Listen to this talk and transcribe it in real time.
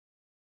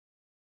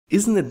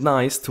Isn't it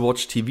nice to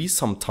watch TV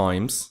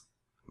sometimes?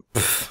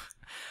 Pfft,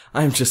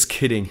 I'm just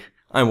kidding,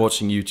 I'm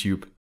watching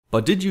YouTube.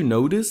 But did you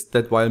notice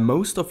that while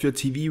most of your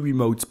TV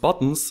remote's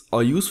buttons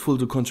are useful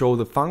to control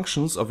the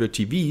functions of your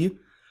TV,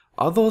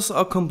 others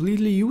are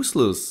completely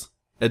useless,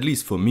 at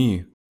least for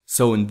me.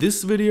 So in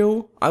this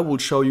video, I will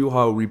show you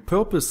how I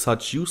repurpose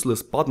such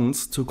useless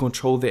buttons to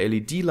control the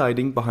LED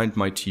lighting behind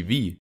my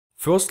TV.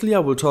 Firstly, I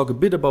will talk a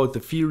bit about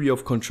the theory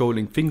of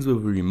controlling things with a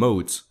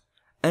remote.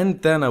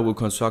 And then I will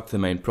construct the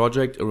main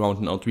project around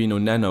an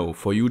Arduino Nano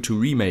for you to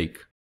remake.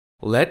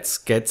 Let's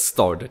get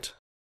started.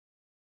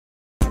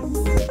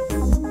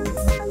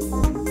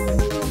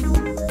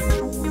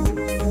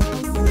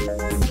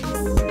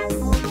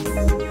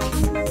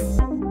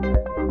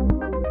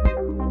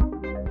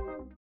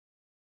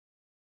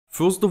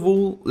 First of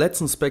all,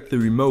 let's inspect the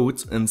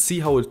remote and see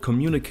how it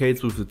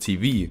communicates with the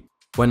TV.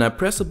 When I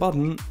press a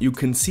button, you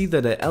can see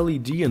that a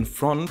LED in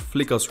front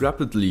flickers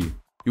rapidly.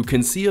 You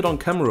can see it on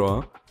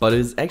camera, but it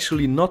is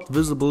actually not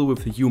visible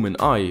with the human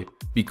eye,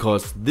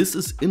 because this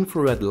is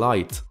infrared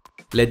light.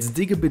 Let's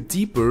dig a bit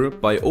deeper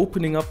by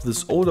opening up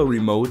this older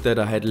remote that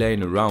I had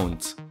laying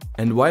around.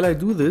 And while I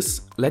do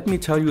this, let me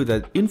tell you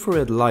that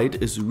infrared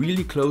light is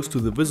really close to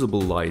the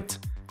visible light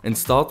and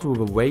starts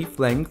with a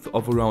wavelength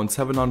of around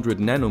 700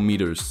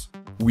 nanometers.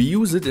 We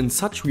use it in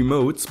such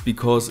remotes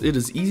because it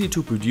is easy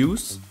to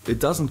produce, it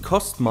doesn't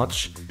cost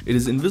much, it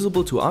is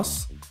invisible to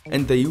us,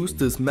 and they use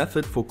this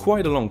method for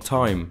quite a long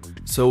time,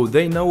 so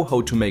they know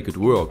how to make it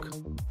work.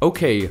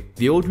 Okay,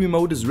 the old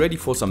remote is ready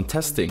for some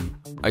testing.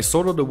 I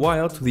soldered a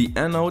wire to the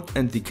anode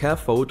and the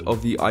cathode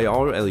of the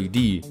IR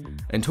LED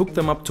and hooked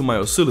them up to my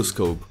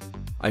oscilloscope.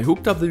 I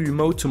hooked up the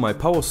remote to my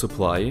power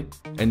supply,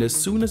 and as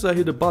soon as I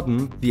hit a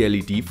button, the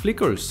LED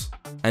flickers.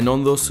 And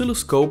on the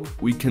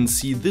oscilloscope we can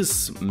see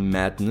this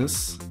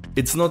madness.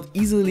 It's not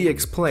easily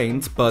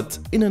explained, but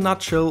in a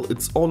nutshell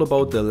it's all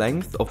about the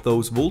length of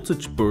those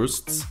voltage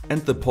bursts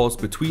and the pause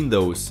between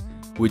those,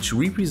 which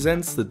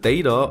represents the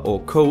data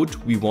or code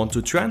we want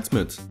to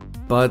transmit.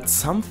 But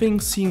something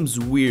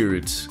seems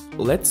weird.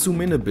 Let's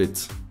zoom in a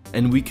bit.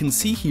 And we can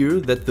see here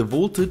that the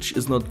voltage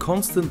is not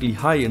constantly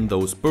high in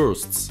those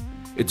bursts.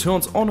 It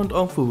turns on and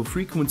off with a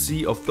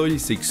frequency of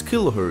 36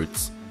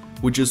 kHz,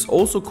 which is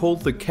also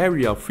called the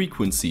carrier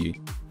frequency.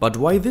 But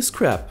why this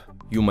crap,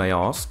 you may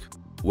ask?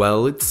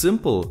 Well, it's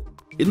simple.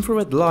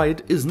 Infrared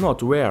light is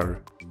not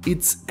rare.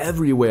 It's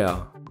everywhere.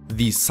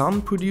 The sun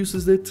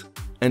produces it,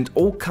 and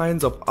all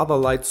kinds of other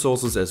light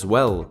sources as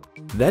well.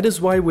 That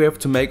is why we have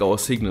to make our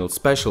signal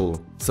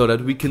special, so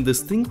that we can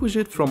distinguish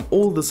it from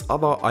all this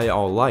other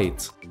IR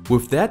light.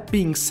 With that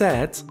being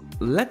said,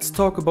 let's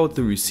talk about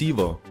the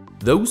receiver.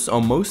 Those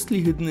are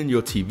mostly hidden in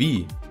your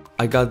TV.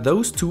 I got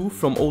those two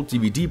from old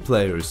DVD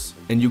players,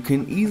 and you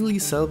can easily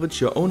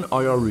salvage your own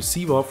IR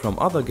receiver from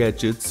other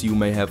gadgets you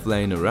may have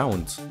laying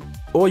around.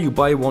 Or you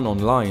buy one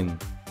online.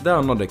 They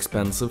are not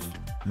expensive.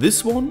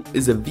 This one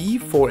is a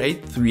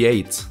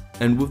V4838,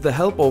 and with the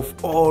help of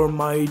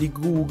almighty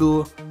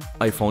Google,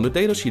 I found a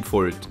datasheet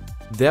for it.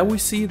 There we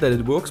see that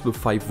it works with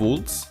 5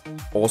 volts,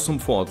 awesome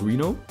for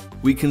Arduino.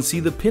 We can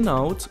see the pin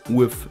out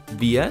with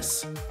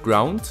VS,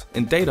 ground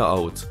and data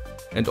out.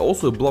 And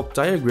also a block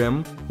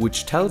diagram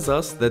which tells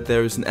us that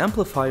there is an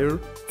amplifier,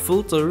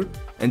 filter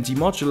and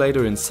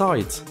demodulator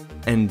inside.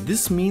 And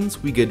this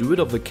means we get rid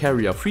of the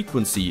carrier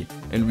frequency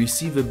and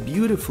receive a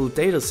beautiful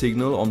data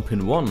signal on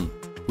pin 1,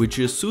 which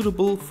is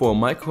suitable for a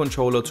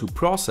microcontroller to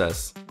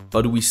process.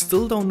 But we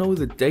still don't know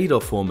the data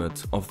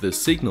format of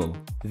this signal.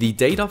 The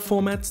data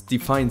format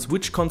defines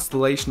which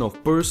constellation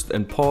of burst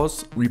and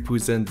pause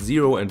represent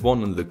 0 and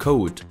 1 in the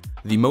code.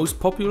 The most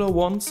popular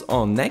ones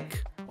are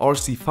NEC,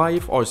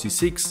 RC5,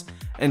 RC6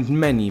 and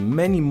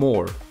many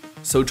more.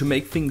 So to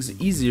make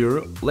things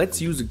easier, let's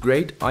use a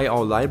great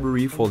IR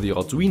library for the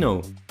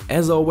Arduino.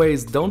 As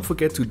always, don't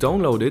forget to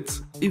download it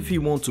if you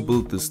want to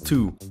build this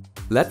too.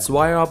 Let's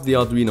wire up the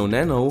Arduino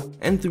Nano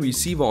and the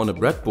receiver on a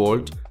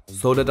breadboard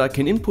so that I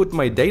can input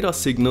my data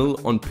signal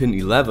on pin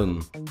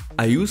 11.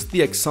 I used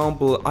the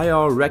example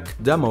IR rec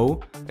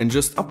demo and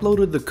just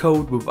uploaded the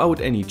code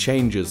without any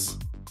changes.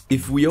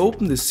 If we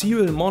open the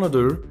serial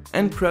monitor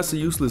and press a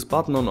useless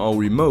button on our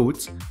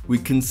remote, we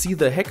can see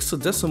the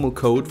hexadecimal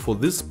code for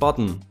this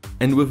button.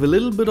 And with a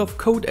little bit of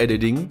code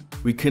editing,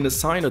 we can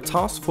assign a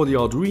task for the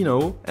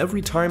Arduino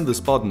every time this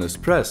button is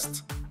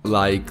pressed.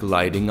 Like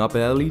lighting up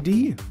a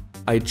LED.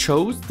 I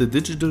chose the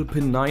digital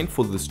pin 9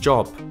 for this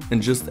job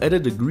and just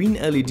added a green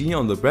LED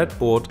on the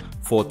breadboard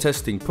for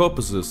testing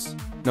purposes.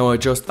 Now I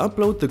just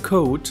upload the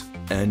code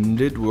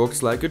and it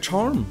works like a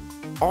charm.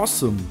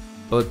 Awesome!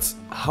 But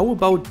how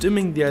about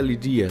dimming the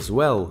LED as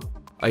well?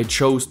 I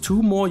chose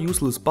 2 more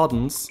useless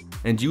buttons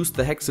and used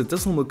the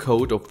hexadecimal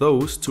code of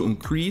those to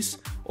increase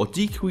or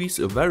decrease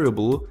a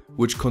variable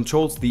which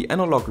controls the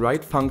analog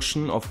write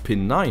function of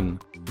pin 9.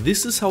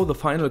 This is how the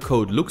final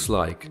code looks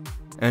like.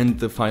 And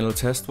the final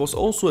test was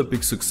also a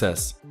big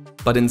success.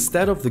 But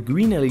instead of the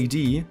green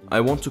LED, I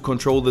want to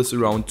control this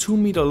around 2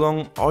 meter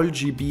long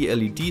RGB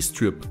LED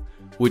strip,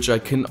 which I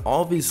can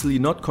obviously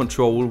not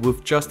control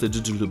with just a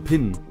digital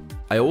pin.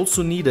 I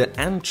also need an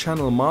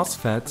N-channel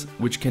MOSFET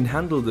which can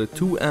handle the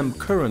 2 amp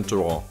current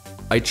draw.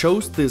 I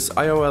chose this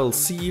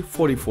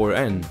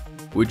IRLC44N,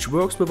 which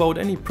works without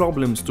any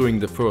problems during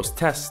the first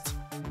test.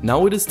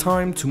 Now it is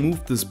time to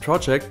move this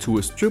project to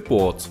a strip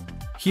board.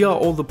 Here are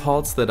all the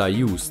parts that I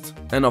used.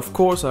 And of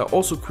course I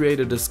also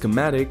created a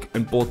schematic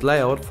and board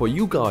layout for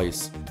you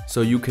guys,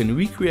 so you can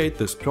recreate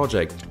this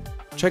project.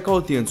 Check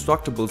out the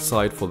Instructable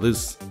site for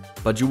this.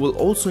 But you will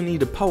also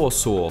need a power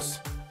source.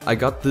 I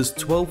got this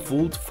 12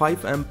 volt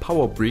 5 amp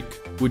power brick,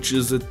 which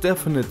is a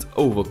definite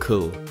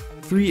overkill.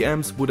 3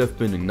 amps would have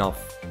been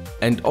enough.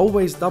 And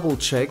always double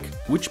check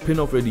which pin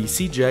of a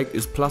DC jack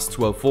is plus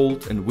 12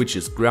 volt and which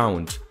is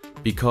ground,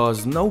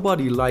 because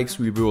nobody likes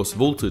reverse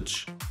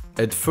voltage.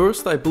 At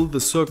first I built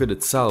the circuit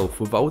itself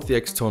without the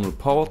external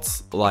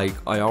parts like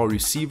IR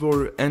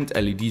receiver and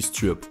LED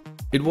strip.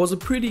 It was a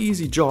pretty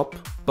easy job,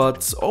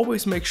 but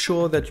always make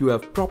sure that you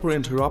have proper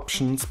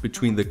interruptions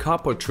between the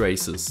copper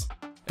traces.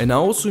 And I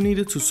also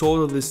needed to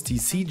solder this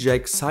DC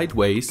jack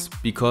sideways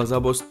because I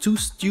was too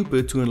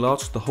stupid to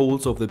enlarge the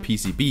holes of the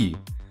PCB.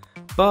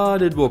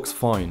 But it works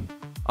fine.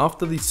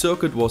 After the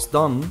circuit was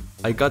done,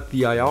 I got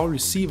the IR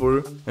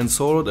receiver and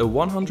soldered a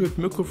 100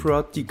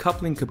 microfarad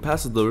decoupling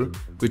capacitor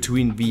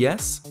between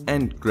VS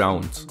and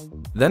ground.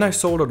 Then I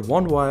soldered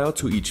one wire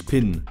to each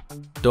pin.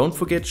 Don't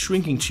forget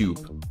shrinking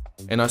tube.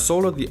 And I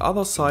soldered the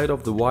other side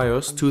of the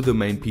wires to the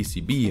main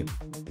PCB.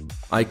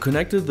 I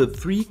connected the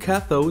 3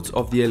 cathodes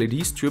of the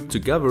LED strip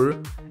together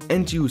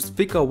and used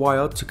thicker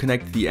wire to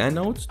connect the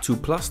anode to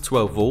plus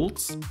 12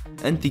 volts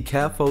and the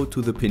cathode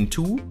to the pin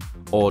 2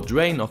 or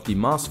drain of the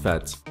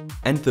MOSFET.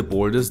 And the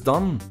board is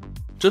done.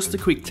 Just a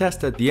quick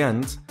test at the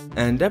end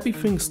and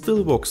everything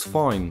still works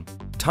fine.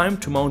 Time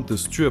to mount the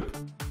strip.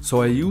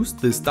 So I used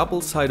this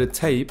double-sided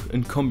tape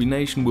in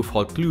combination with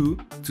hot glue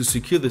to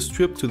secure the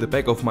strip to the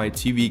back of my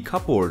TV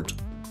cupboard,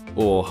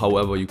 or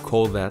however you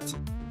call that.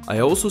 I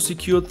also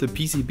secured the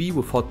PCB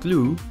with hot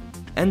glue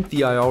and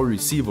the IR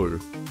receiver,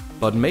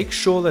 but make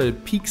sure that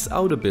it peeks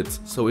out a bit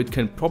so it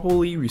can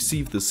properly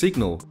receive the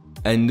signal.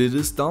 And it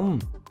is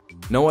done.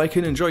 Now I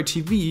can enjoy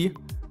TV,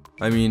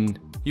 I mean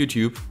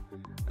YouTube,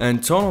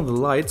 and turn on the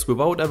lights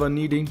without ever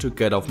needing to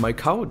get off my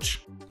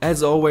couch.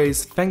 As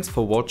always, thanks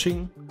for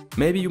watching.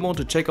 Maybe you want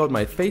to check out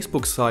my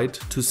Facebook site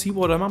to see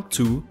what I'm up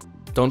to.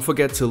 Don't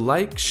forget to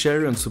like,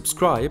 share and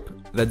subscribe,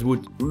 that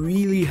would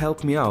really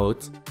help me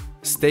out.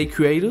 Stay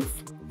creative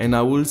and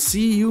I will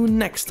see you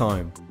next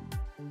time.